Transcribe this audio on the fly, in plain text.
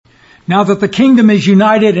Now that the kingdom is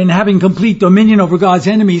united and having complete dominion over God's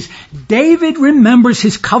enemies, David remembers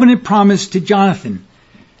his covenant promise to Jonathan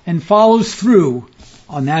and follows through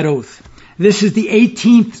on that oath. This is the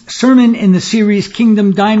 18th sermon in the series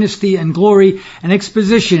Kingdom, Dynasty, and Glory, an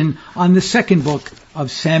exposition on the second book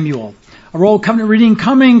of Samuel. Our Old Covenant reading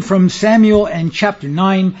coming from Samuel and chapter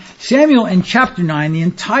 9. Samuel and chapter 9, the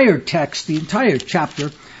entire text, the entire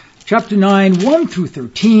chapter. Chapter 9, 1 through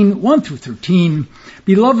 13.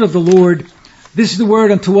 Beloved of the Lord, this is the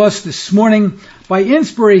word unto us this morning. By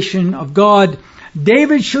inspiration of God,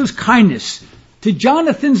 David shows kindness to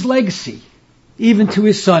Jonathan's legacy, even to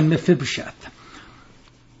his son Mephibosheth.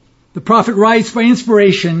 The prophet writes by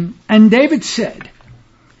inspiration, and David said,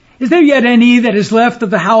 Is there yet any that is left of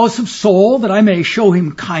the house of Saul, that I may show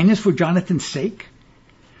him kindness for Jonathan's sake?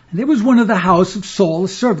 And there was one of the house of Saul, a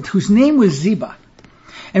servant, whose name was Ziba.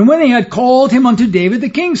 And when they had called him unto David, the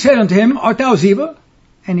king said unto him, Art thou Ziba?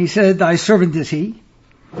 And he said, Thy servant is he.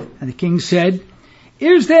 And the king said,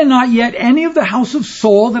 Is there not yet any of the house of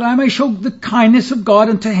Saul, that I may show the kindness of God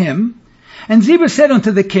unto him? And Ziba said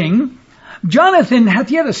unto the king, Jonathan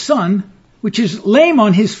hath yet a son, which is lame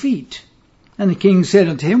on his feet. And the king said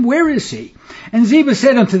unto him, Where is he? And Ziba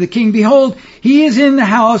said unto the king, Behold, he is in the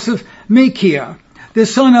house of Machir, the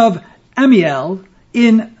son of Ammiel,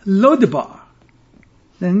 in Lodebar.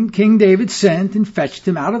 Then King David sent and fetched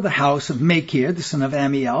him out of the house of Machir, the son of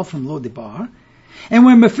Ammiel, from Lodebar. And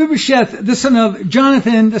when Mephibosheth, the son of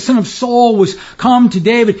Jonathan, the son of Saul, was come to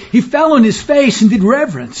David, he fell on his face and did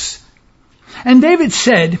reverence. And David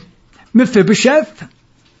said, Mephibosheth?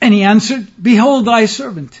 And he answered, Behold thy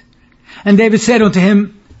servant. And David said unto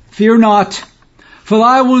him, Fear not, for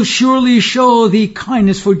I will surely show thee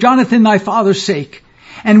kindness for Jonathan thy father's sake,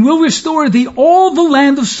 and will restore thee all the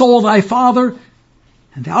land of Saul thy father,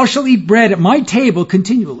 and thou shalt eat bread at my table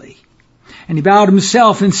continually. And he bowed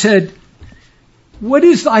himself and said, What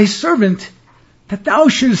is thy servant, that thou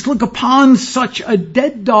shouldest look upon such a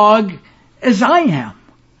dead dog as I am?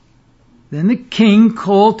 Then the king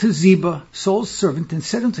called to Ziba, Saul's servant, and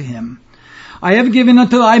said unto him, I have given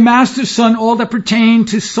unto thy master's son all that pertained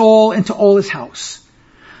to Saul and to all his house.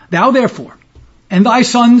 Thou therefore, and thy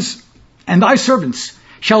sons, and thy servants,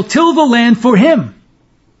 shall till the land for him.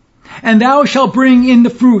 And thou shalt bring in the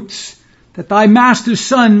fruits, that thy master's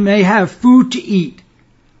son may have food to eat.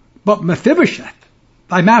 But Mephibosheth,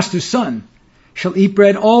 thy master's son, shall eat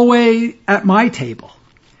bread always at my table.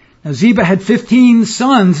 Now Ziba had 15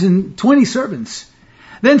 sons and 20 servants.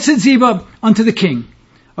 Then said Ziba unto the king,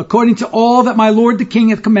 According to all that my lord the king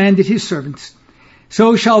hath commanded his servants,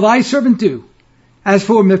 so shall thy servant do. As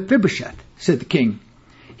for Mephibosheth, said the king,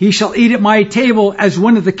 he shall eat at my table as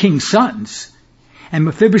one of the king's sons. And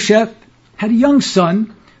Mephibosheth had a young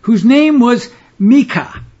son, whose name was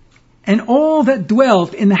Micah. And all that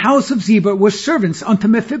dwelt in the house of Ziba were servants unto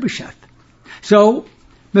Mephibosheth. So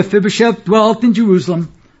Mephibosheth dwelt in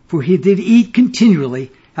Jerusalem, for he did eat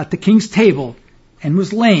continually at the king's table, and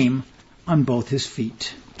was lame on both his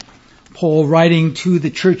feet. Paul, writing to the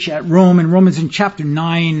church at Rome in Romans in chapter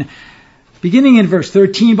 9, beginning in verse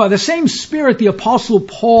 13, by the same Spirit, the Apostle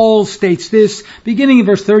Paul states this, beginning in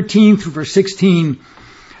verse 13 through verse 16.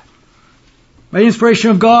 By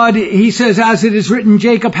inspiration of God, he says, As it is written,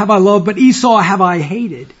 Jacob have I loved, but Esau have I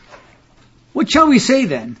hated. What shall we say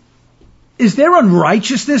then? Is there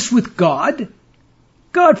unrighteousness with God?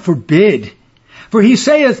 God forbid. For he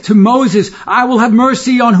saith to Moses, I will have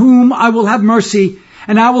mercy on whom I will have mercy,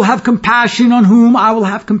 and I will have compassion on whom I will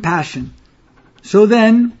have compassion. So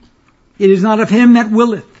then, it is not of him that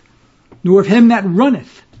willeth, nor of him that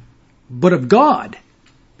runneth, but of God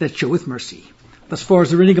that showeth mercy. Thus far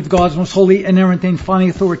as the reading of God's most holy, inerrant, and final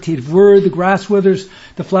authoritative word, the grass withers,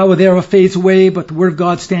 the flower thereof fades away, but the word of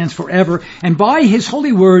God stands forever. And by his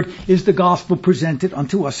holy word is the gospel presented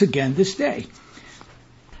unto us again this day.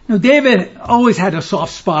 Now, David always had a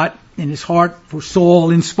soft spot in his heart for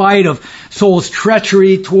Saul, in spite of Saul's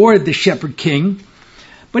treachery toward the shepherd king.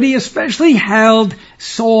 But he especially held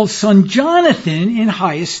Saul's son Jonathan in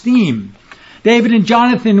high esteem. David and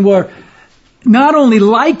Jonathan were not only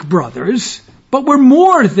like brothers, but were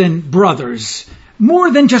more than brothers,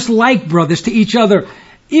 more than just like brothers to each other,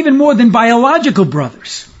 even more than biological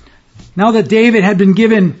brothers. Now that David had been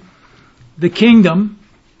given the kingdom,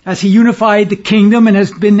 as he unified the kingdom and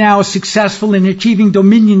has been now successful in achieving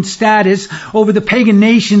dominion status over the pagan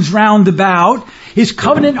nations round about, his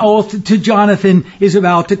covenant oath to Jonathan is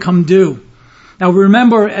about to come due. Now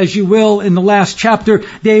remember, as you will, in the last chapter,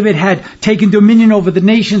 David had taken dominion over the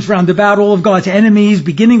nations round about, all of God's enemies,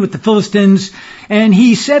 beginning with the Philistines, and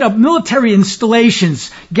he set up military installations,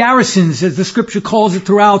 garrisons, as the scripture calls it,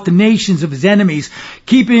 throughout the nations of his enemies,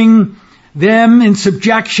 keeping them in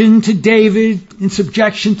subjection to David, in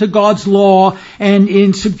subjection to God's law, and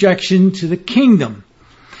in subjection to the kingdom.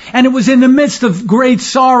 And it was in the midst of great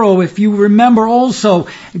sorrow, if you remember also,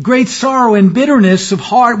 great sorrow and bitterness of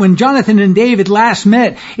heart when Jonathan and David last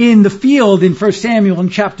met in the field in 1 Samuel in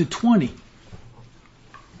chapter 20.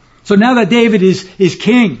 So now that David is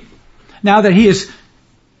king, now that he has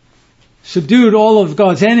subdued all of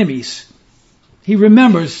God's enemies, he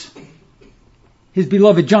remembers his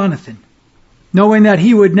beloved Jonathan, knowing that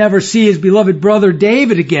he would never see his beloved brother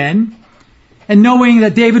David again, and knowing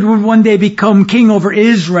that David would one day become king over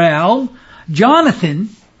Israel. Jonathan,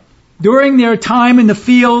 during their time in the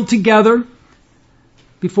field together,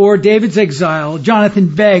 before David's exile,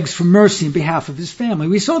 Jonathan begs for mercy on behalf of his family.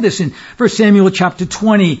 We saw this in 1 Samuel chapter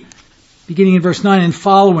 20, beginning in verse 9 and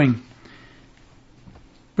following.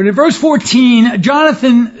 But in verse 14,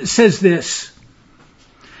 Jonathan says this,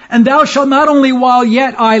 "And thou shalt not only while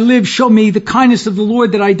yet I live show me the kindness of the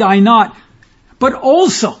Lord that I die not, but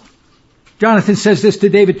also," Jonathan says this to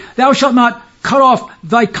David, "thou shalt not cut off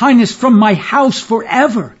thy kindness from my house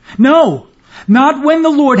forever. No, not when the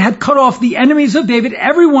Lord had cut off the enemies of David,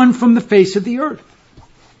 everyone from the face of the earth."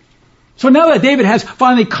 So now that David has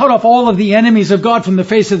finally cut off all of the enemies of God from the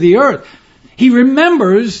face of the earth, he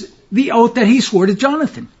remembers the oath that he swore to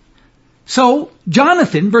Jonathan. So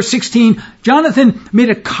Jonathan, verse 16, Jonathan made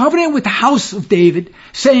a covenant with the house of David,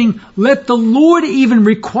 saying, "Let the Lord even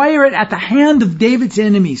require it at the hand of David's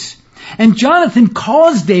enemies." And Jonathan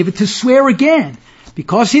caused David to swear again,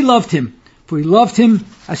 because he loved him, for he loved him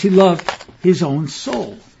as he loved his own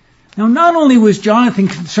soul. Now, not only was Jonathan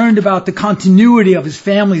concerned about the continuity of his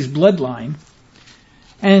family's bloodline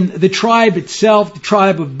and the tribe itself, the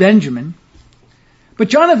tribe of Benjamin, but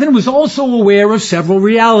Jonathan was also aware of several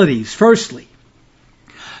realities. Firstly,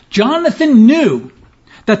 Jonathan knew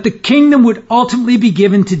that the kingdom would ultimately be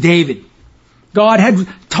given to David. God had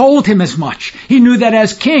told him as much. He knew that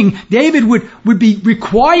as king, David would be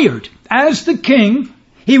required, as the king,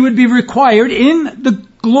 he would be required in the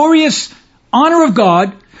glorious honor of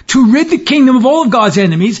God to rid the kingdom of all of God's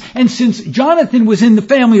enemies. And since Jonathan was in the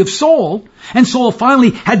family of Saul, and Saul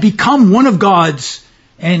finally had become one of God's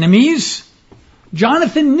enemies,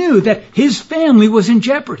 Jonathan knew that his family was in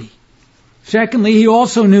jeopardy. Secondly, he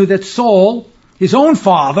also knew that Saul, his own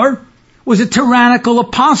father, was a tyrannical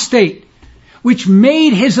apostate, which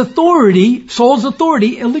made his authority, Saul's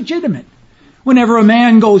authority, illegitimate. Whenever a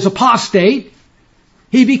man goes apostate,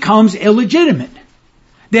 he becomes illegitimate.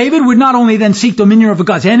 David would not only then seek dominion over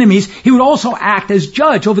God's enemies, he would also act as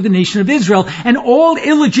judge over the nation of Israel. And all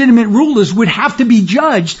illegitimate rulers would have to be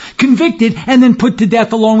judged, convicted, and then put to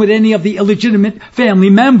death along with any of the illegitimate family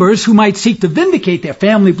members who might seek to vindicate their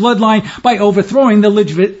family bloodline by overthrowing the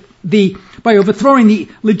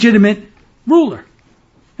legitimate ruler.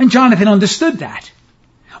 And Jonathan understood that.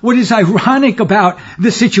 What is ironic about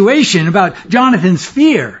the situation, about Jonathan's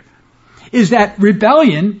fear, is that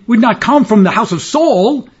rebellion would not come from the house of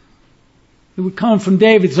Saul. It would come from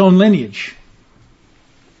David's own lineage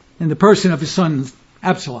in the person of his son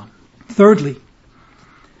Absalom. Thirdly,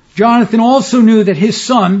 Jonathan also knew that his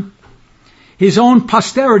son, his own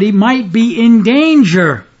posterity, might be in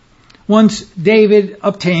danger once David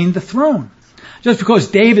obtained the throne. Just because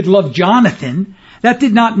David loved Jonathan, that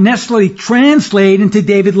did not necessarily translate into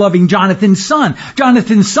David loving Jonathan's son.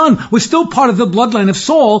 Jonathan's son was still part of the bloodline of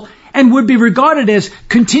Saul and would be regarded as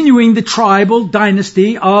continuing the tribal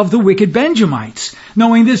dynasty of the wicked Benjamites.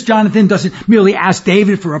 Knowing this, Jonathan doesn't merely ask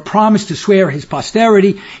David for a promise to swear his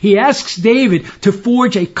posterity. He asks David to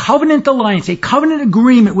forge a covenant alliance, a covenant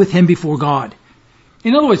agreement with him before God.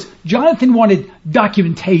 In other words, Jonathan wanted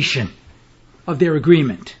documentation of their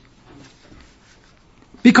agreement.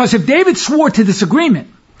 Because if David swore to this agreement,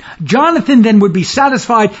 Jonathan then would be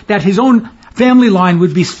satisfied that his own family line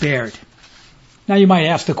would be spared. Now you might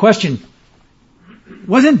ask the question,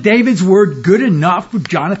 wasn't David's word good enough for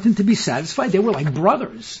Jonathan to be satisfied? They were like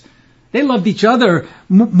brothers. They loved each other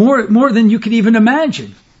more than you could even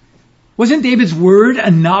imagine. Wasn't David's word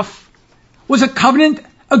enough? Was a covenant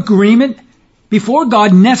agreement before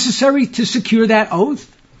God necessary to secure that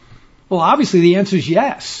oath? Well, obviously the answer is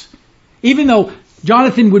yes. Even though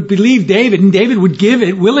Jonathan would believe David and David would give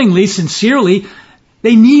it willingly, sincerely,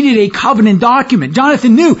 they needed a covenant document.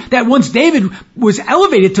 Jonathan knew that once David was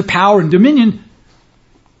elevated to power and dominion,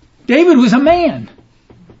 David was a man.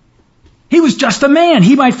 He was just a man.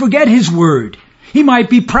 He might forget his word. He might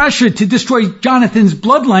be pressured to destroy Jonathan's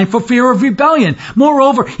bloodline for fear of rebellion.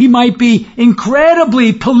 Moreover, he might be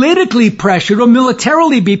incredibly politically pressured or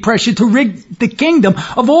militarily be pressured to rid the kingdom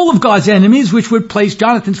of all of God's enemies, which would place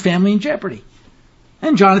Jonathan's family in jeopardy.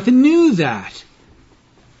 And Jonathan knew that.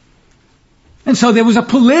 And so there was a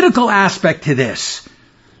political aspect to this.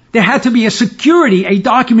 There had to be a security, a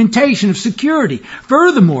documentation of security.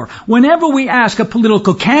 Furthermore, whenever we ask a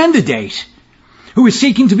political candidate who is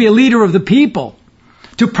seeking to be a leader of the people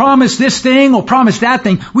to promise this thing or promise that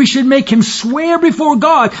thing, we should make him swear before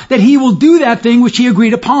God that he will do that thing which he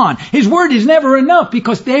agreed upon. His word is never enough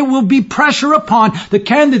because there will be pressure upon the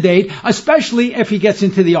candidate, especially if he gets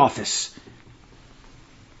into the office.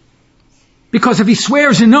 Because if he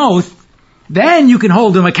swears an oath, then you can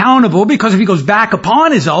hold him accountable, because if he goes back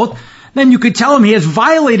upon his oath, then you could tell him he has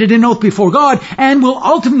violated an oath before God and will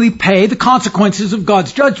ultimately pay the consequences of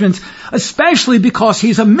God's judgments, especially because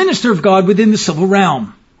he's a minister of God within the civil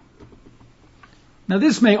realm. Now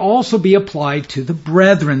this may also be applied to the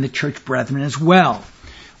brethren, the church brethren as well.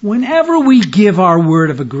 Whenever we give our word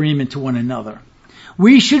of agreement to one another,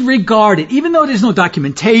 we should regard it, even though there's no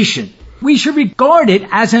documentation, we should regard it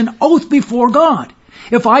as an oath before God.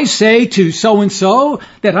 If I say to so-and-so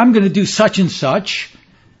that I'm going to do such and such,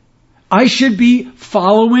 I should be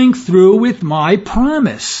following through with my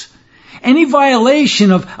promise. Any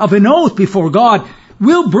violation of an oath before God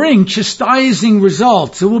will bring chastising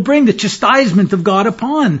results. It will bring the chastisement of God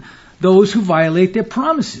upon those who violate their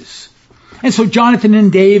promises. And so Jonathan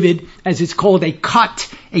and David, as it's called, a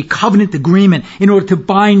covenant agreement in order to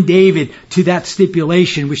bind David to that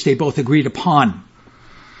stipulation which they both agreed upon.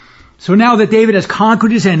 So now that David has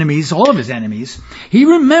conquered his enemies, all of his enemies, he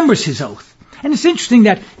remembers his oath. And it's interesting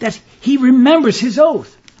that he remembers his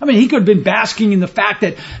oath. I mean, he could have been basking in the fact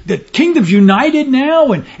that the kingdom's united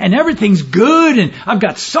now and everything's good and I've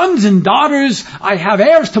got sons and daughters, I have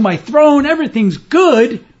heirs to my throne, everything's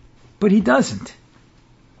good. But he doesn't.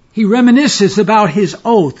 He reminisces about his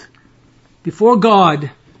oath before God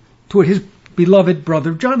toward his beloved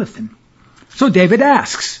brother Jonathan. So David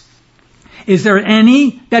asks, is there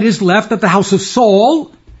any that is left of the house of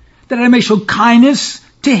Saul, that I may show kindness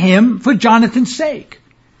to him for Jonathan's sake?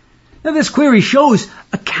 Now this query shows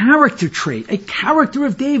a character trait, a character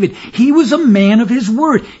of David. He was a man of his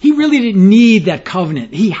word. He really didn't need that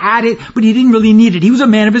covenant. He had it, but he didn't really need it. He was a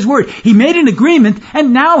man of his word. He made an agreement,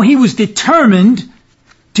 and now he was determined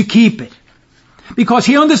to keep it. Because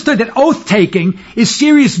he understood that oath-taking is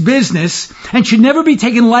serious business and should never be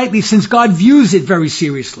taken lightly, since God views it very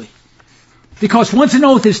seriously. Because once an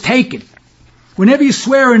oath is taken, whenever you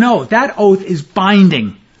swear an oath, that oath is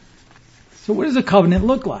binding. So what does a covenant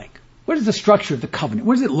look like? What is the structure of the covenant?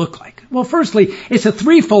 What does it look like? Well, firstly, it's a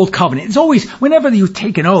threefold covenant. It's always, whenever you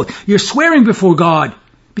take an oath, you're swearing before God,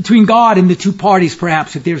 between God and the two parties,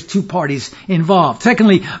 perhaps, if there's two parties involved.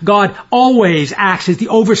 Secondly, God always acts as the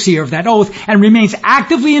overseer of that oath and remains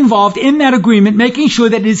actively involved in that agreement, making sure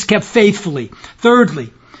that it is kept faithfully.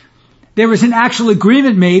 Thirdly, there is an actual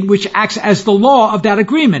agreement made which acts as the law of that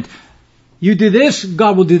agreement. You do this,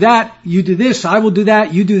 God will do that. You do this, I will do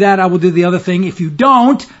that. You do that, I will do the other thing. If you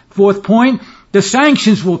don't, fourth point, the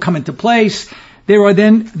sanctions will come into place. There are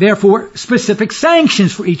then, therefore, specific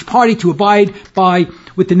sanctions for each party to abide by,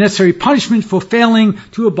 with the necessary punishment for failing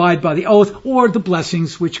to abide by the oath, or the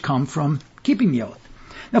blessings which come from keeping the oath.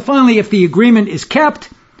 Now finally, if the agreement is kept,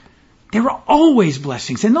 there are always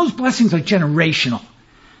blessings, and those blessings are generational.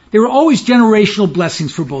 There are always generational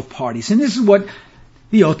blessings for both parties, and this is what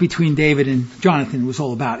the oath between David and Jonathan was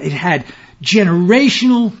all about. It had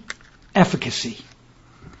generational efficacy.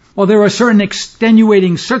 While there are certain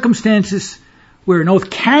extenuating circumstances where an oath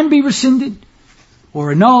can be rescinded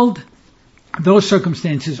or annulled, those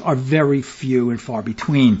circumstances are very few and far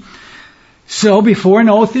between. So before an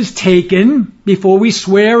oath is taken, before we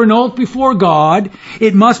swear an oath before God,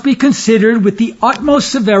 it must be considered with the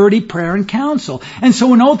utmost severity, prayer, and counsel. And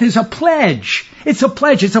so an oath is a pledge. It's a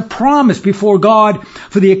pledge. It's a promise before God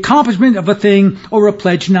for the accomplishment of a thing, or a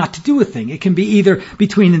pledge not to do a thing. It can be either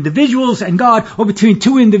between individuals and God, or between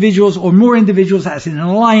two individuals or more individuals, as in an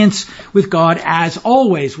alliance with God, as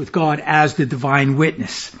always with God as the divine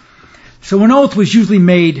witness. So an oath was usually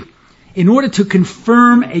made in order to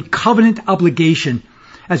confirm a covenant obligation,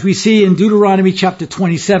 as we see in Deuteronomy chapter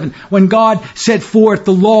 27, when God set forth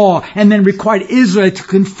the law and then required Israel to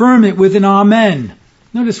confirm it with an amen.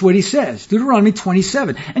 Notice what he says, Deuteronomy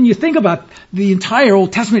 27. And you think about the entire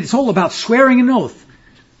Old Testament, it's all about swearing an oath.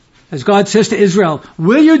 As God says to Israel,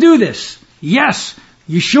 will you do this? Yes.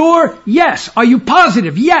 You sure? Yes. Are you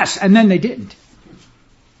positive? Yes. And then they didn't.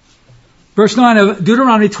 Verse 9 of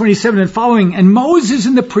Deuteronomy 27 and following, and Moses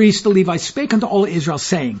and the priests, the Levites, spake unto all Israel,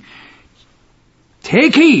 saying,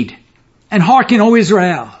 take heed and hearken, O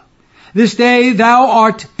Israel. This day thou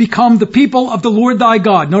art become the people of the Lord thy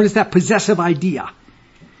God. Notice that possessive idea.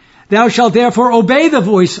 Thou shalt therefore obey the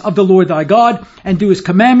voice of the Lord thy God, and do his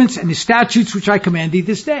commandments and his statutes which I command thee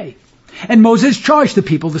this day. And Moses charged the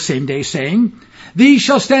people the same day, saying, These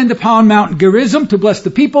shall stand upon Mount Gerizim to bless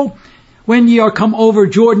the people, when ye are come over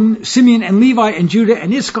Jordan, Simeon and Levi and Judah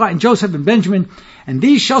and Issachar and Joseph and Benjamin, and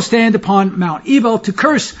these shall stand upon Mount Ebal to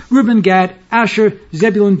curse Reuben, Gad, Asher,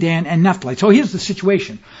 Zebulun, Dan, and Naphtali. So here's the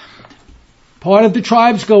situation. Part of the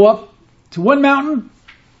tribes go up to one mountain.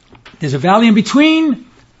 There's a valley in between.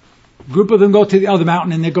 A group of them go to the other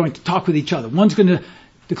mountain, and they're going to talk with each other. One's going to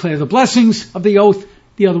declare the blessings of the oath.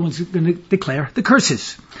 The other one's going to declare the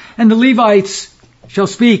curses. And the Levites shall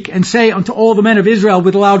speak and say unto all the men of Israel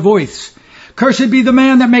with a loud voice, Cursed be the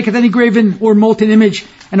man that maketh any graven or molten image,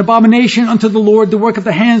 an abomination unto the Lord, the work of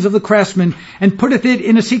the hands of the craftsman, and putteth it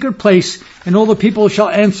in a secret place, and all the people shall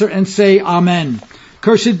answer and say, Amen.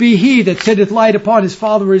 Cursed be he that setteth light upon his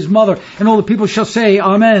father or his mother, and all the people shall say,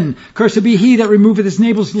 Amen. Cursed be he that removeth his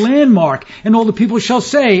neighbor's landmark, and all the people shall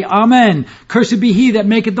say, Amen. Cursed be he that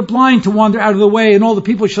maketh the blind to wander out of the way, and all the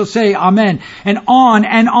people shall say, Amen. And on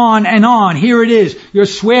and on and on. Here it is. You're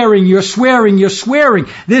swearing, you're swearing, you're swearing.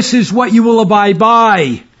 This is what you will abide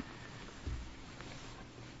by.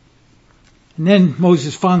 And then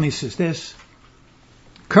Moses finally says this.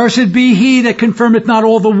 Cursed be he that confirmeth not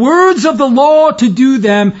all the words of the law to do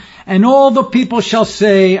them, and all the people shall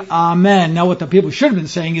say, Amen. Now what the people should have been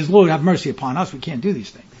saying is, Lord, have mercy upon us. We can't do these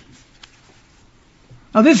things.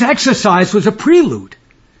 Now this exercise was a prelude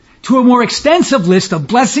to a more extensive list of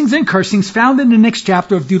blessings and cursings found in the next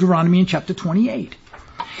chapter of Deuteronomy in chapter 28.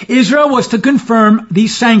 Israel was to confirm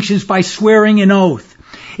these sanctions by swearing an oath.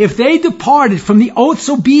 If they departed from the oath's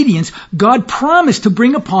obedience, God promised to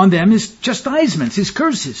bring upon them his chastisements, his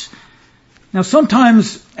curses. Now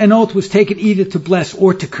sometimes an oath was taken either to bless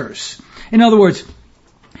or to curse. In other words,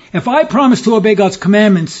 if I promise to obey God's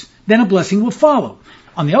commandments, then a blessing will follow.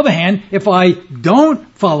 On the other hand, if I don't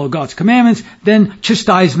follow God's commandments, then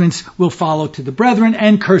chastisements will follow to the brethren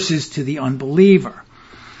and curses to the unbeliever.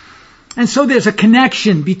 And so there's a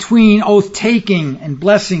connection between oath taking and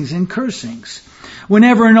blessings and cursings.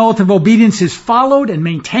 Whenever an oath of obedience is followed and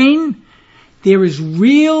maintained, there is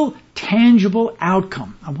real, tangible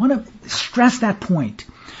outcome. I want to stress that point.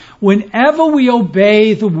 Whenever we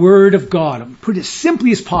obey the Word of God, I'll put it as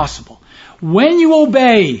simply as possible. When you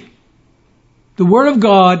obey the Word of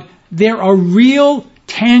God, there are real,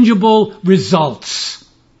 tangible results.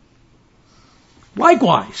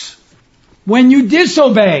 Likewise, when you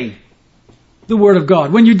disobey the Word of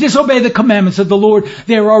God, when you disobey the commandments of the Lord,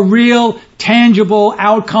 there are real, tangible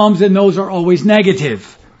outcomes, and those are always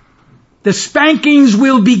negative. The spankings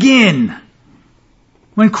will begin.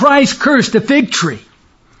 When Christ cursed the fig tree,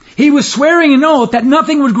 he was swearing an oath that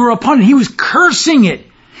nothing would grow upon it. He was cursing it.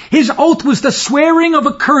 His oath was the swearing of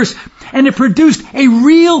a curse, and it produced a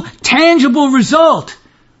real, tangible result.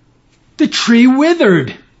 The tree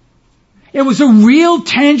withered. It was a real,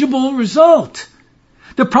 tangible result.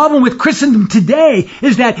 The problem with Christendom today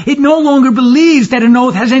is that it no longer believes that an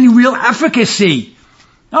oath has any real efficacy.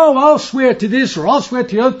 Oh, I'll swear to this or I'll swear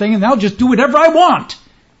to the other thing and I'll just do whatever I want.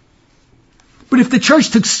 But if the church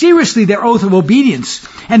took seriously their oath of obedience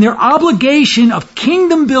and their obligation of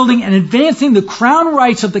kingdom building and advancing the crown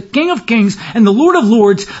rights of the King of Kings and the Lord of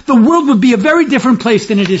Lords, the world would be a very different place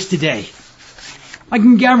than it is today. I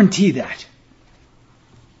can guarantee that.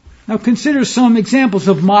 Now consider some examples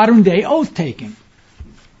of modern day oath taking.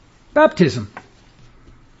 Baptism.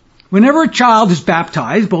 Whenever a child is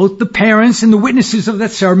baptized, both the parents and the witnesses of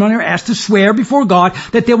that ceremony are asked to swear before God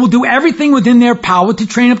that they will do everything within their power to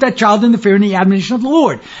train up that child in the fear and the admonition of the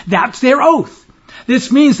Lord. That's their oath.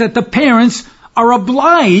 This means that the parents are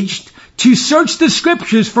obliged to search the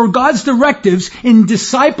Scriptures for God's directives in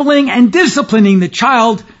discipling and disciplining the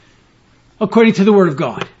child according to the Word of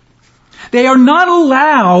God. They are not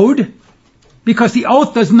allowed, because the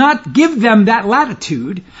oath does not give them that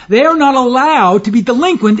latitude, they are not allowed to be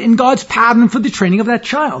delinquent in God's pattern for the training of that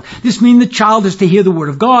child. This means the child is to hear the Word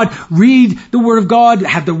of God, read the Word of God,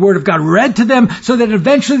 have the Word of God read to them, so that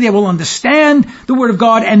eventually they will understand the Word of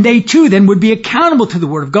God, and they too then would be accountable to the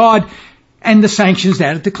Word of God and the sanctions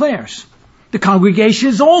that it declares. The congregation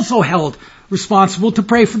is also held responsible to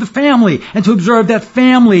pray for the family and to observe that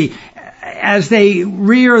family as they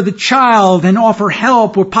rear the child and offer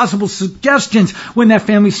help or possible suggestions when that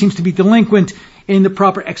family seems to be delinquent in the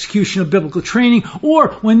proper execution of biblical training, or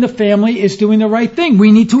when the family is doing the right thing.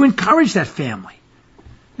 We need to encourage that family.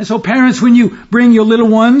 And so parents, when you bring your little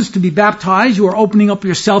ones to be baptized, you are opening up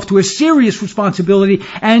yourself to a serious responsibility,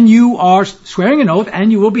 and you are swearing an oath,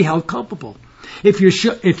 and you will be held culpable. If you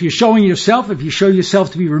show yourself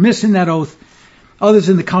to be remiss in that oath, others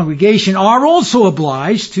in the congregation are also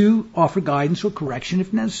obliged to offer guidance or correction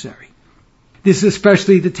if necessary. This is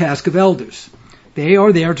especially the task of elders. They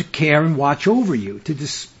are there to care and watch over you. To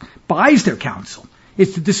despise their counsel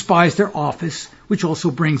is to despise their office, which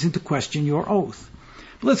also brings into question your oath.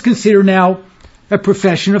 But let's consider now a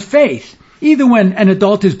profession of faith. Either when an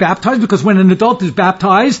adult is baptized, because when an adult is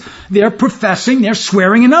baptized, they're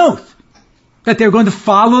swearing an oath that they're going to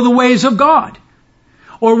follow the ways of God.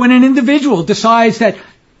 Or when an individual decides that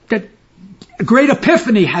a great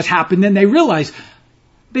epiphany has happened and they realize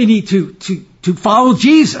they need to follow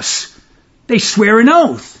Jesus, they swear an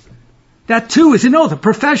oath. That too is an oath. A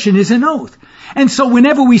profession is an oath. And so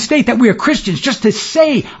whenever we state that we are Christians, just to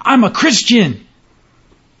say, I'm a Christian,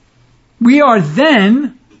 we are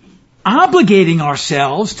then obligating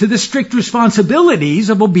ourselves to the strict responsibilities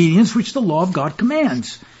of obedience which the law of God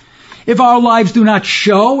commands. If our lives do not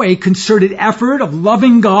show a concerted effort of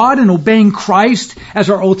loving God and obeying Christ as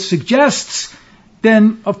our oath suggests,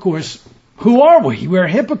 then, of course, who are we? We're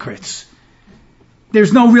hypocrites.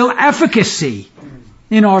 There's no real efficacy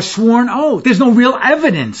in our sworn oath. There's no real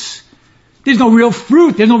evidence. There's no real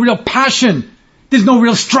fruit. There's no real passion. There's no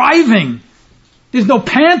real striving. There's no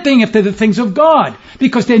panting after the things of God,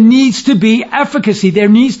 because there needs to be efficacy. There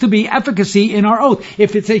needs to be efficacy in our oath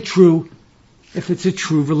if it's a true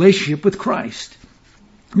relationship with Christ.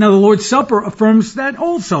 Now the Lord's Supper affirms that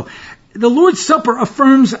also. The Lord's Supper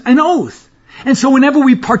affirms an oath. And so whenever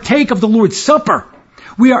we partake of the Lord's Supper,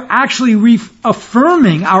 we are actually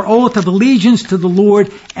reaffirming our oath of allegiance to the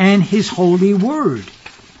Lord and His holy word.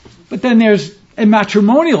 But then there's a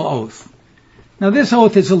matrimonial oath. Now this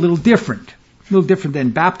oath is a little different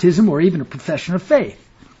than baptism or even a profession of faith.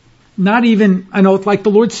 Not even an oath like the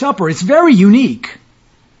Lord's Supper. It's very unique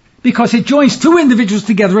because it joins two individuals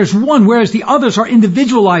together as one, whereas the others are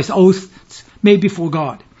individualized oaths made before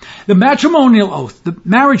God. The matrimonial oath, the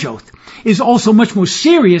marriage oath, is also much more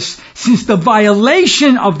serious, since the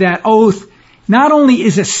violation of that oath not only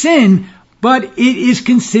is a sin, but it is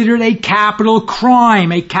considered a capital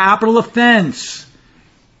crime, a capital offense.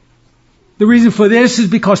 The reason for this is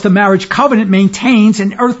because the marriage covenant maintains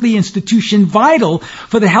an earthly institution vital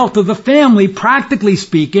for the health of the family, practically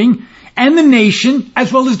speaking, and the nation,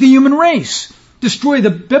 as well as the human race. Destroy the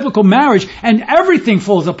biblical marriage and everything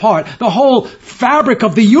falls apart. The whole fabric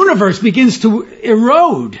of the universe begins to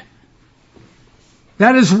erode.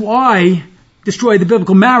 That is why destroy the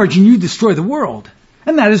biblical marriage and you destroy the world.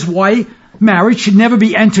 And that is why marriage should never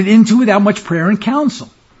be entered into without much prayer and counsel.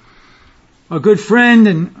 A good friend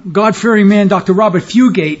and God-fearing man, Dr. Robert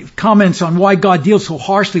Fugate, comments on why God deals so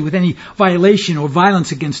harshly with any violation or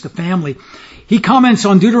violence against the family. He comments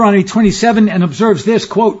on Deuteronomy 27 and observes this,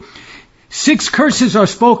 quote, 6 curses are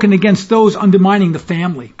spoken against those undermining the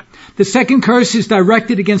family. The second curse is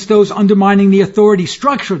directed against those undermining the authority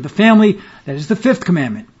structure of the family. That is the 5th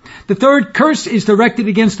commandment. The third curse is directed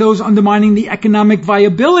against those undermining the economic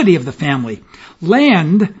viability of the family.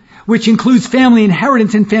 Land, which includes family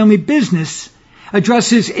inheritance and family business,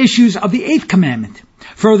 addresses issues of the 8th commandment.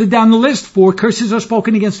 Further down the list, 4 curses are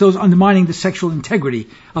spoken against those undermining the sexual integrity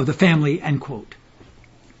of the family, end quote.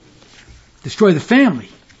 Destroy the family,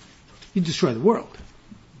 you destroy the world.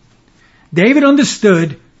 David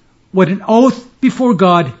understood what an oath before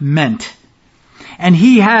God meant, and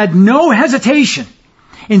he had no hesitation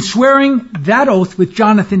in swearing that oath with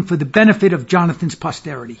Jonathan for the benefit of Jonathan's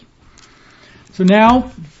posterity. So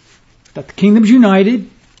now that the kingdom's united,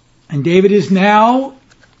 and David is now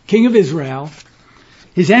king of Israel,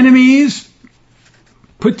 his enemies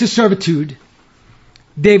put to servitude,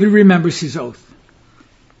 David remembers his oath.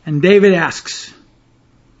 And David asks,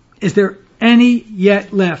 is there any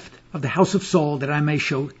yet left of the house of Saul that I may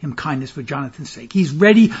show him kindness for Jonathan's sake? He's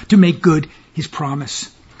ready to make good his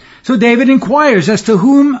promise. So David inquires as to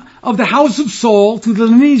whom of the house of Saul through the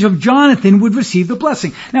lineage of Jonathan would receive the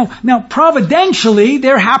blessing. Now providentially,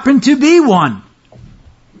 there happened to be one.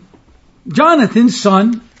 Jonathan's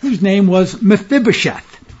son, whose name was Mephibosheth.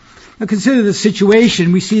 Now consider the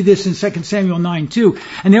situation. We see this in 2 Samuel 9:2.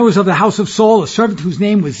 And there was of the house of Saul a servant whose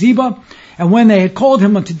name was Ziba. And when they had called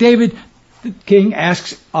him unto David, the king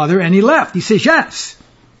asks, are there any left? He says, yes.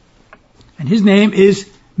 And his name is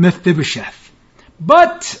Mephibosheth.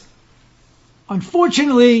 But,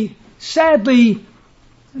 unfortunately, sadly,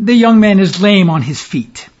 the young man is lame on his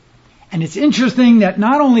feet. And it's interesting that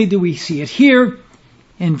not only do we see it here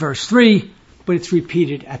in verse 3, but it's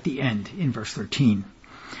repeated at the end in verse 13.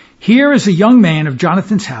 Here is a young man of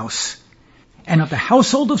Jonathan's house and of the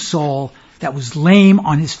household of Saul that was lame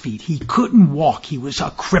on his feet. He couldn't walk. He was a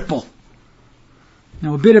cripple.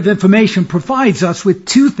 Now, a bit of information provides us with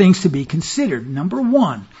 2 things to be considered. Number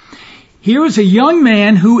 1, Here is a young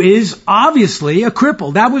man who is obviously a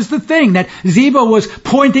cripple. That was the thing that Ziba was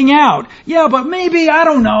pointing out. Yeah, but maybe, I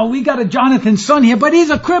don't know, we got a Jonathan's son here, but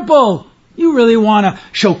he's a cripple. You really want to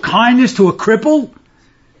show kindness to a cripple?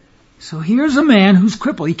 So here's a man who's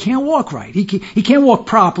crippled. He can't walk right. He can't walk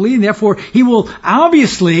properly, and therefore he will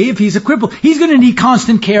obviously, if he's a cripple, he's going to need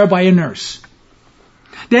constant care by a nurse.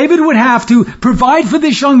 David would have to provide for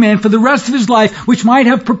this young man for the rest of his life, which might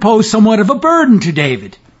have proposed somewhat of a burden to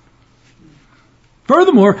David.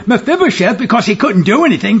 Furthermore, Mephibosheth, because he couldn't do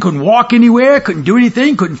anything, couldn't walk anywhere, couldn't do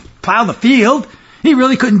anything, couldn't plow the field, he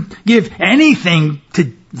really couldn't give anything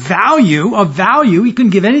of value. He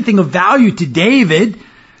couldn't give anything of value to David.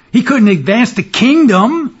 He couldn't advance the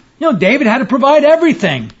kingdom. David had to provide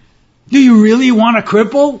everything. Do you really want a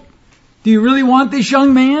cripple? Do you really want this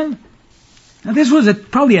young man? Now this was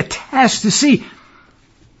probably a test to see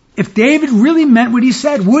if David really meant what he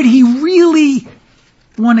said. Would he really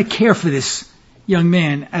want to care for this young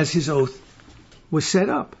man as his oath was set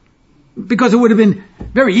up? Because it would have been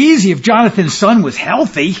very easy if Jonathan's son was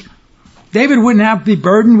healthy. David wouldn't have to be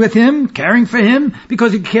burdened with him, caring for him,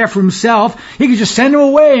 because he could care for himself. He could just send him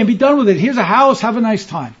away and be done with it. Here's a house, have a nice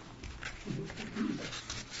time.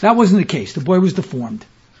 That wasn't the case. The boy was deformed.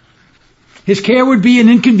 His care would be an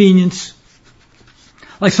inconvenience.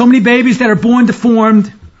 Like so many babies that are born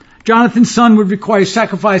deformed, Jonathan's son would require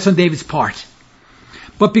sacrifice on David's part.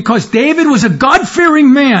 But because David was a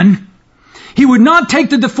God-fearing man, he would not take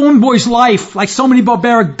the deformed boy's life like so many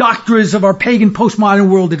barbaric doctors of our pagan postmodern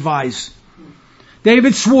world advise.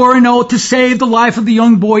 David swore an oath to save the life of the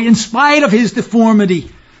young boy in spite of his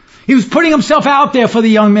deformity. He was putting himself out there for the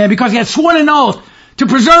young man because he had sworn an oath to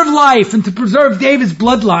preserve life and to preserve David's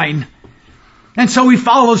bloodline. And so he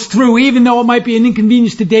follows through. Even though it might be an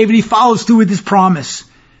inconvenience to David, he follows through with his promise.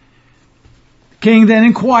 The king then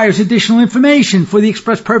inquires additional information for the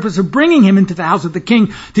express purpose of bringing him into the house of the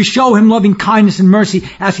king to show him loving kindness and mercy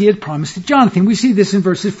as he had promised to Jonathan. We see this in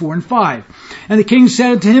verses 4 and 5. And the king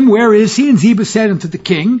said unto him, Where is he? And Ziba said unto the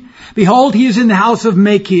king, Behold, he is in the house of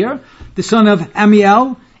Machir, the son of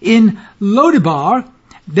Amiel, in Lodebar.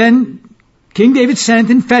 Then King David sent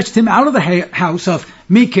and fetched him out of the house of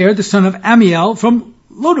Machir, the son of Amiel, from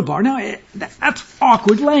Lodebar. Now, that's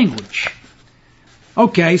awkward language.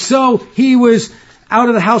 Okay, so he was out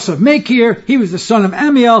of the house of Machir, he was the son of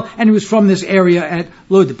Amiel, and he was from this area at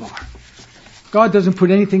Lodebar. God doesn't put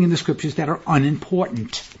anything in the scriptures that are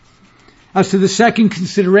unimportant. As to the second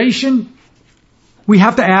consideration, we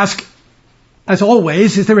have to ask, as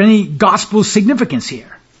always, is there any gospel significance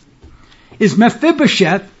here? Is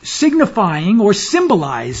Mephibosheth signifying or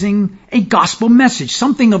symbolizing a gospel message,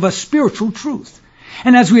 something of a spiritual truth?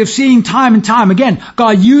 And as we have seen time and time again,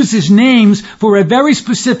 God uses names for a very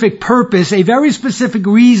specific purpose, a very specific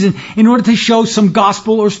reason, in order to show some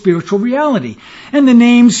gospel or spiritual reality. And the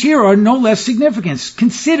names here are no less significant.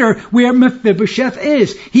 Consider where Mephibosheth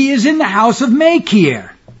is. He is in the house of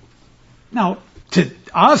Machir. Now, to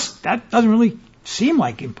us, that doesn't really seem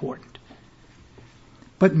like important.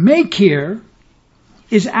 But Machir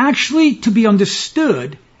is actually to be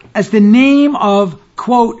understood as the name of,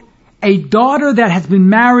 quote, a daughter that has been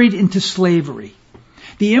married into slavery.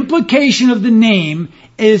 The implication of the name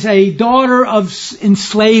is a daughter of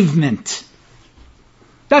enslavement.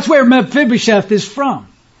 That's where Mephibosheth is from.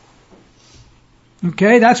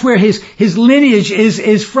 Okay, that's where his lineage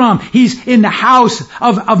is from. He's in the house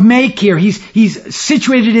of Machir. He's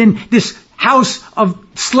situated in this house of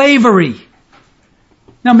slavery.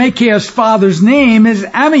 Now, Machir's father's name is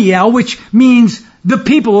Amiel, which means the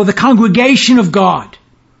people or the congregation of God.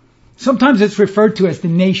 Sometimes it's referred to as the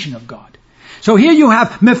nation of God. So here you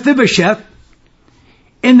have Mephibosheth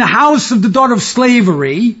in the house of the daughter of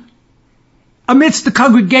slavery amidst the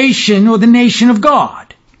congregation or the nation of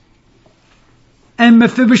God. And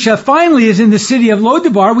Mephibosheth finally is in the city of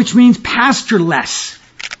Lodebar, which means pastureless.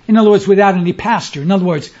 In other words, without any pasture. In other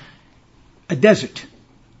words, a desert.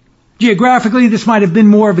 Geographically, this might have been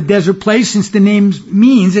more of a desert place since the name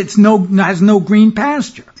means has no green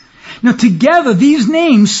pasture. Now, together, these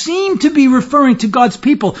names seem to be referring to God's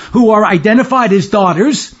people who are identified as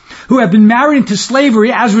daughters, who have been married into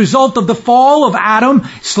slavery as a result of the fall of Adam,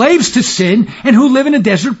 slaves to sin, and who live in a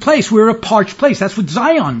desert place. We're a parched place. That's what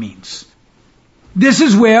Zion means. This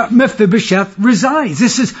is where Mephibosheth resides.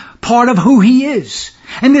 This is part of who he is.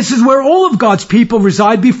 And this is where all of God's people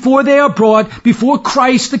reside before they are brought before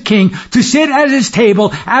Christ the King to sit at his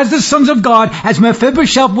table as the sons of God, as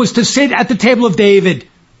Mephibosheth was to sit at the table of David.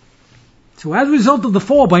 So as a result of the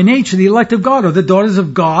fall, by nature, the elect of God are the daughters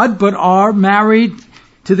of God, but are married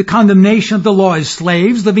to the condemnation of the law as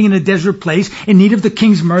slaves, living in a desert place, in need of the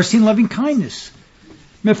king's mercy and loving kindness.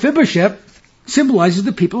 Mephibosheth symbolizes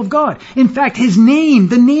the people of God. In fact, his name,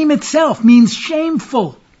 the name itself, means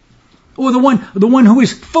shameful, or the one who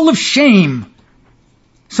is full of shame.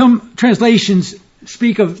 Some translations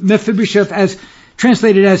speak of Mephibosheth as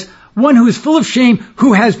translated as one who is full of shame,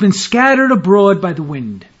 who has been scattered abroad by the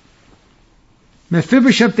wind.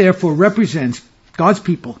 Mephibosheth therefore represents God's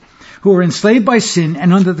people who are enslaved by sin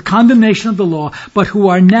and under the condemnation of the law, but who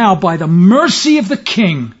are now, by the mercy of the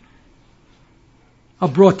king, are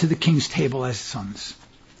brought to the king's table as sons.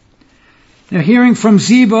 Now, hearing from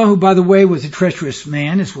Ziba, who, by the way, was a treacherous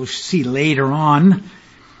man, as we'll see later on,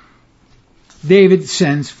 David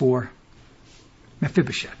sends for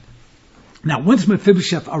Mephibosheth. Now, once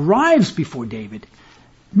Mephibosheth arrives before David,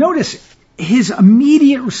 notice his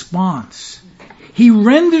immediate response. He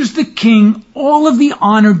renders the king all of the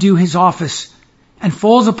honor due his office and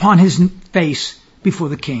falls upon his face before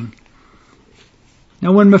the king.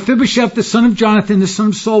 Now, when Mephibosheth, the son of Jonathan, the son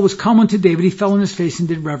of Saul, was come unto David, he fell on his face and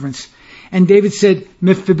did reverence. And David said,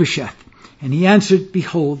 Mephibosheth. And he answered,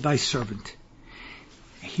 Behold, thy servant.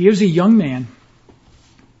 Here's a young man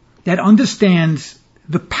that understands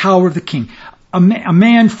the power of the king. A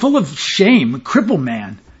man full of shame, a crippled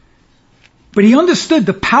man. But he understood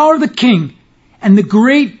the power of the king and the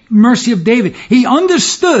great mercy of David. He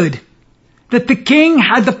understood that the king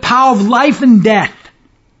had the power of life and death.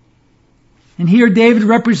 And here David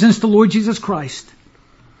represents the Lord Jesus Christ,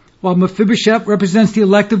 while Mephibosheth represents the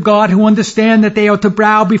elect of God who understand that they are to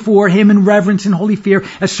bow before him in reverence and holy fear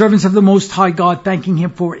as servants of the Most High God, thanking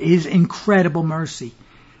him for his incredible mercy.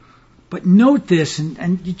 But note this,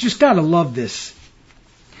 and you just got to love this,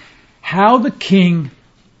 how the king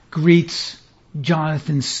greets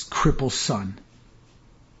Jonathan's crippled son.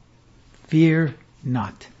 Fear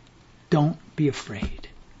not. Don't be afraid.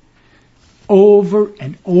 Over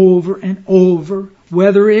and over and over,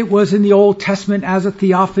 whether it was in the Old Testament as a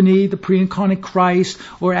theophany, the pre-incarnate Christ,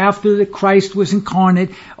 or after the Christ was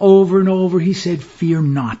incarnate, over and over he said, fear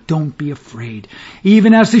not, don't be afraid.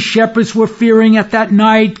 Even as the shepherds were fearing at that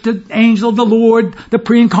night, the angel of the Lord, the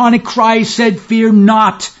pre-incarnate Christ said, fear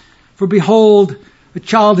not, for behold, a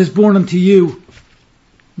child is born unto you.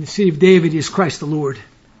 In the city of David is Christ the Lord.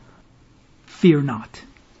 Fear not.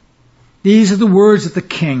 These are the words of the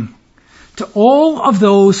king to all of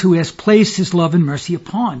those who has placed his love and mercy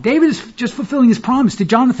upon. David is just fulfilling his promise to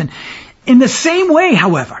Jonathan. In the same way,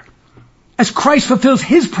 however, as Christ fulfills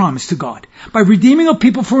his promise to God, by redeeming a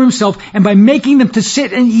people for himself and by making them to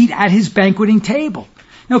sit and eat at his banqueting table.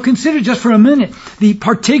 Now consider just for a minute the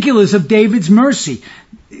particulars of David's mercy.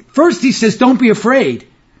 First he says, don't be afraid.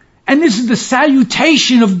 And this is the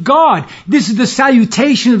salutation of God. This is the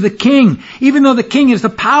salutation of the king. Even though the king has the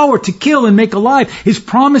power to kill and make alive, his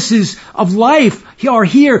promises of life are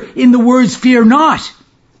here in the words, fear not.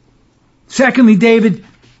 Secondly, David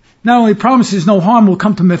not only promises no harm will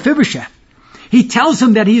come to Mephibosheth, he tells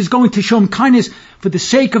him that he is going to show him kindness for the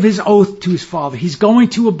sake of his oath to his father. He's going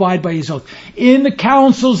to abide by his oath. In the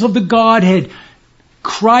councils of the Godhead,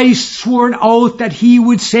 Christ swore an oath that he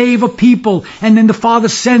would save a people, and then the Father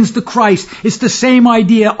sends the Christ. It's the same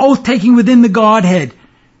idea, oath-taking within the Godhead.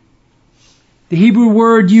 The Hebrew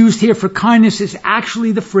word used here for kindness is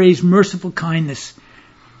actually the phrase merciful kindness,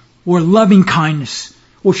 or loving kindness,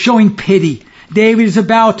 or showing pity. David is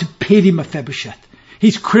about to pity Mephibosheth.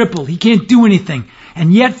 He's crippled, he can't do anything,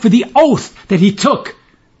 and yet for the oath that he took,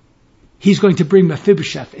 he's going to bring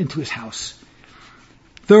Mephibosheth into his house.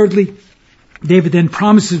 Thirdly, David then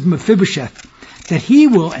promises Mephibosheth that he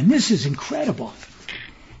will, and this is incredible,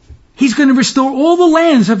 he's going to restore all the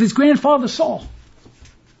lands of his grandfather Saul.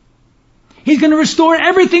 He's going to restore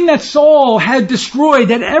everything that Saul had destroyed,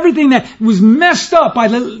 that everything that was messed up by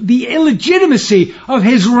the illegitimacy of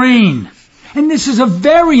his reign. And this is a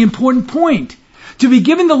very important point. To be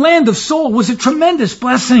given the land of Saul was a tremendous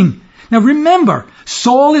blessing. Now remember,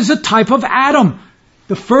 Saul is a type of Adam,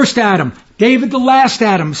 the first Adam. David, the last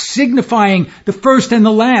Adam, signifying the first and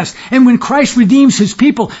the last. And when Christ redeems his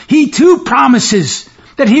people, he too promises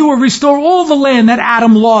that he will restore all the land that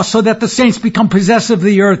Adam lost so that the saints become possessors of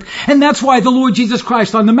the earth. And that's why the Lord Jesus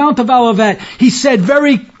Christ on the Mount of Olivet, he said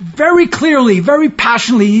very, very clearly, very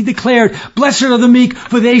passionately, he declared, blessed are the meek,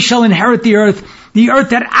 for they shall inherit the earth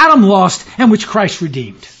that Adam lost and which Christ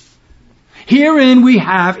redeemed. Herein we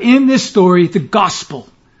have in this story the gospel.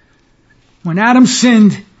 When Adam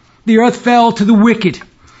sinned, the earth fell to the wicked.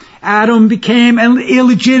 Adam became an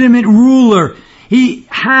illegitimate ruler. He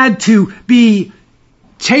had to be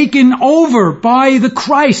taken over by the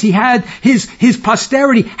Christ. He had his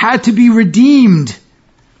posterity had to be redeemed.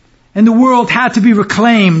 And the world had to be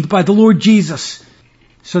reclaimed by the Lord Jesus.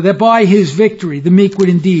 so that by his victory the meek would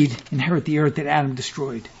indeed inherit the earth that Adam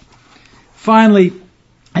destroyed. Finally,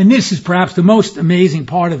 and this is perhaps the most amazing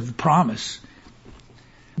part of the promise,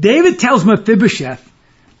 David tells Mephibosheth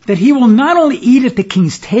that he will not only eat at the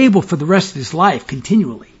king's table for the rest of his life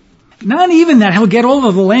continually, not even that he'll get all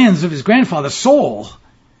of the lands of his grandfather Saul,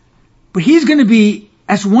 but he's going to be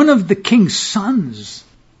as one of the king's sons.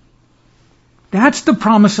 That's the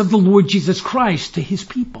promise of the Lord Jesus Christ to his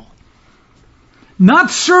people. Not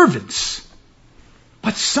servants,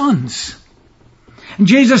 but sons. And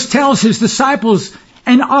Jesus tells his disciples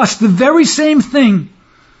and us the very same thing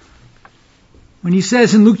when he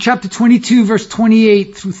says in Luke chapter 22, verse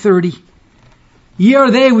 28 through 30, "Ye are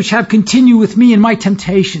they which have continued with me in my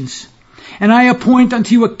temptations, and I appoint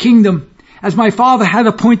unto you a kingdom, as my Father hath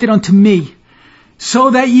appointed unto me, so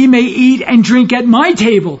that ye may eat and drink at my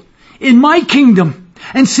table, in my kingdom,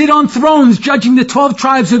 and sit on thrones judging the 12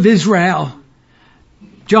 tribes of Israel."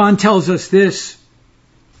 John tells us this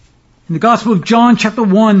in the Gospel of John chapter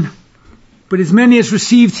 1, "But as many as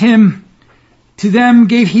received him, to them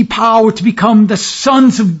gave he power to become the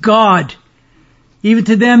sons of God, even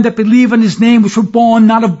to them that believe on his name, which were born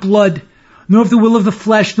not of blood, nor of the will of the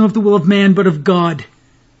flesh, nor of the will of man, but of God."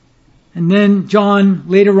 And then John,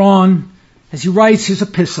 later on, as he writes his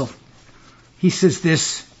epistle, he says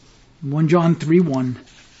this, 1 John 3:1,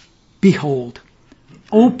 "Behold,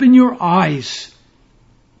 open your eyes.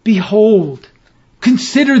 Behold,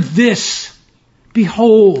 consider this.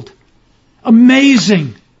 Behold,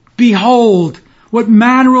 amazing. Behold, what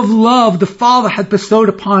manner of love the Father hath bestowed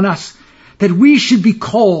upon us, that we should be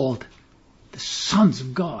called the sons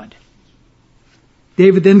of God."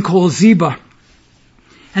 David then calls Ziba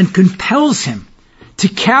and compels him to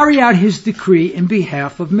carry out his decree in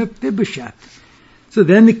behalf of Mephibosheth. So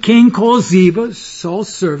then the king calls Ziba,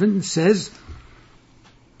 Saul's servant, and says,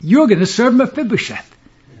 "You're going to serve Mephibosheth.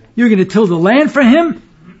 You're going to till the land for him.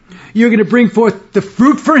 You're going to bring forth the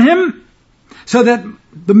fruit for him, so that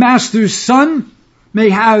the master's son may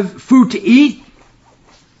have food to eat.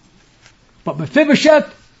 But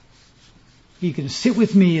Mephibosheth, you can sit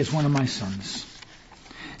with me as one of my sons."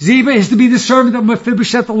 Ziba is to be the servant of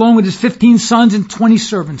Mephibosheth along with his 15 sons and 20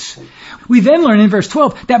 servants. We then learn in verse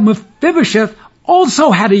 12 that Mephibosheth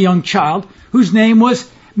also had a young child whose name was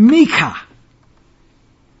Micah.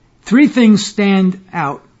 3 things stand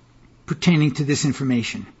out pertaining to this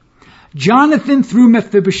information. Jonathan, through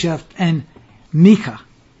Mephibosheth and Micah,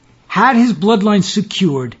 had his bloodline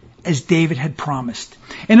secured as David had promised.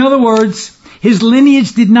 In other words, his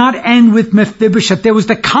lineage did not end with Mephibosheth. There was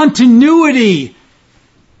the continuity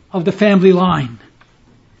of the family line.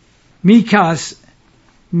 Micah's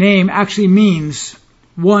name actually means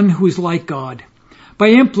one who is like God. By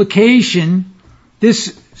implication,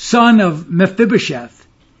 this son of Mephibosheth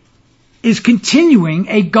is continuing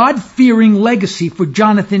a God-fearing legacy for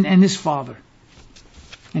Jonathan and his father.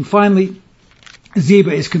 And finally,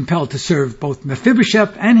 Ziba is compelled to serve both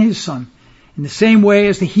Mephibosheth and his son in the same way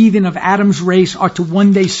as the heathen of Adam's race are to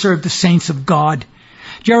one day serve the saints of God.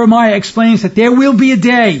 Jeremiah explains that there will be a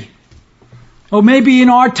day, or maybe in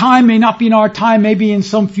our time, may not be in our time, maybe in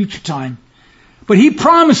some future time. But he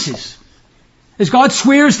promises, as God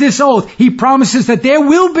swears this oath, he promises that there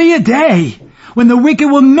will be a day when the wicked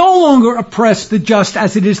will no longer oppress the just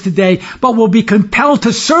as it is today, but will be compelled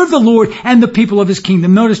to serve the Lord and the people of his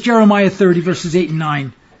kingdom. Notice Jeremiah 30, verses 8 and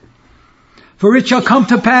 9. "For it shall come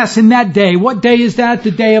to pass in that day." What day is that?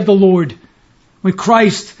 The day of the Lord, when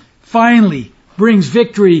Christ finally brings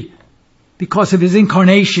victory because of his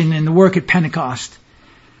incarnation and the work at Pentecost.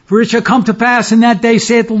 "For it shall come to pass in that day,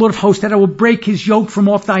 saith the Lord of hosts, that I will break his yoke from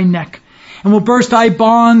off thy neck, and will burst thy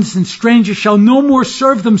bonds, and strangers shall no more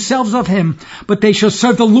serve themselves of him, but they shall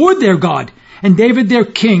serve the Lord their God, and David their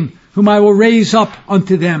king, whom I will raise up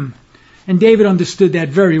unto them." And David understood that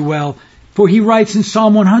very well, for he writes in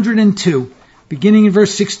Psalm 102, beginning in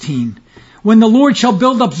verse 16, "When the Lord shall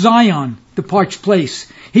build up Zion, the parched place,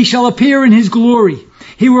 he shall appear in his glory.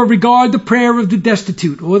 He will regard the prayer of the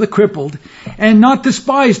destitute," or the crippled, "and not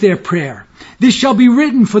despise their prayer. This shall be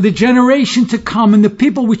written for the generation to come, and the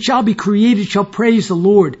people which shall be created shall praise the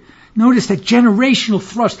Lord." Notice that generational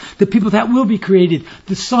thrust, the people that will be created,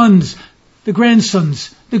 the sons, the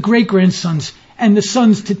grandsons, the great-grandsons, and the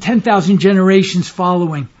sons to 10,000 generations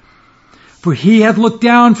following. "For he hath looked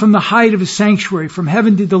down from the height of his sanctuary. From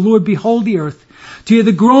heaven did the Lord behold the earth, to hear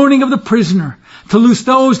the groaning of the prisoner, to loose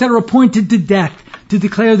those that are appointed to death, to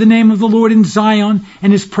declare the name of the Lord in Zion,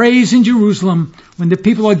 and his praise in Jerusalem, when the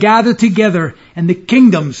people are gathered together, and the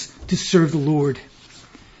kingdoms to serve the Lord."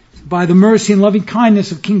 By the mercy and loving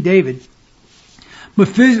kindness of King David,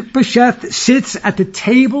 Mephibosheth sits at the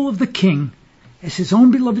table of the king as his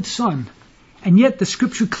own beloved Son. And yet the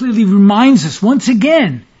Scripture clearly reminds us once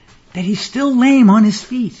again that he's still lame on his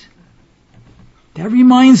feet. That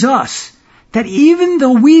reminds us that even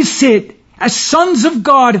though we sit as sons of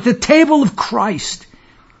God at the table of Christ,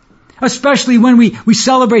 especially when we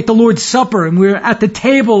celebrate the Lord's Supper and we're at the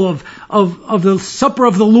table of the supper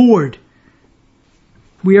of the Lord,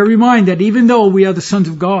 we are reminded that even though we are the sons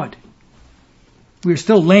of God, we are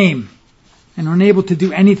still lame and unable to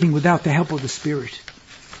do anything without the help of the Spirit.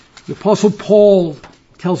 The Apostle Paul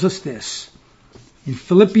tells us this in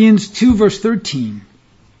Philippians 2 verse 13.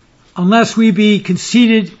 Unless we be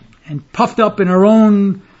conceited and puffed up in our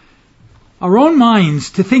own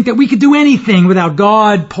minds to think that we could do anything without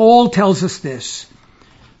God, Paul tells us this.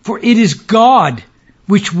 For it is God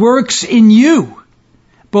which works in you,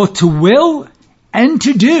 both to will and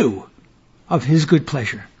to do of his good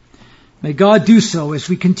pleasure. May God do so as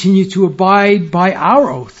we continue to abide by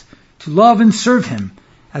our oath to love and serve him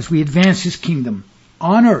as we advance his kingdom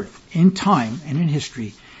on earth, in time, and in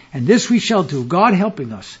history. And this we shall do, God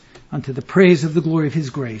helping us, unto the praise of the glory of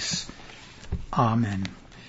his grace. Amen.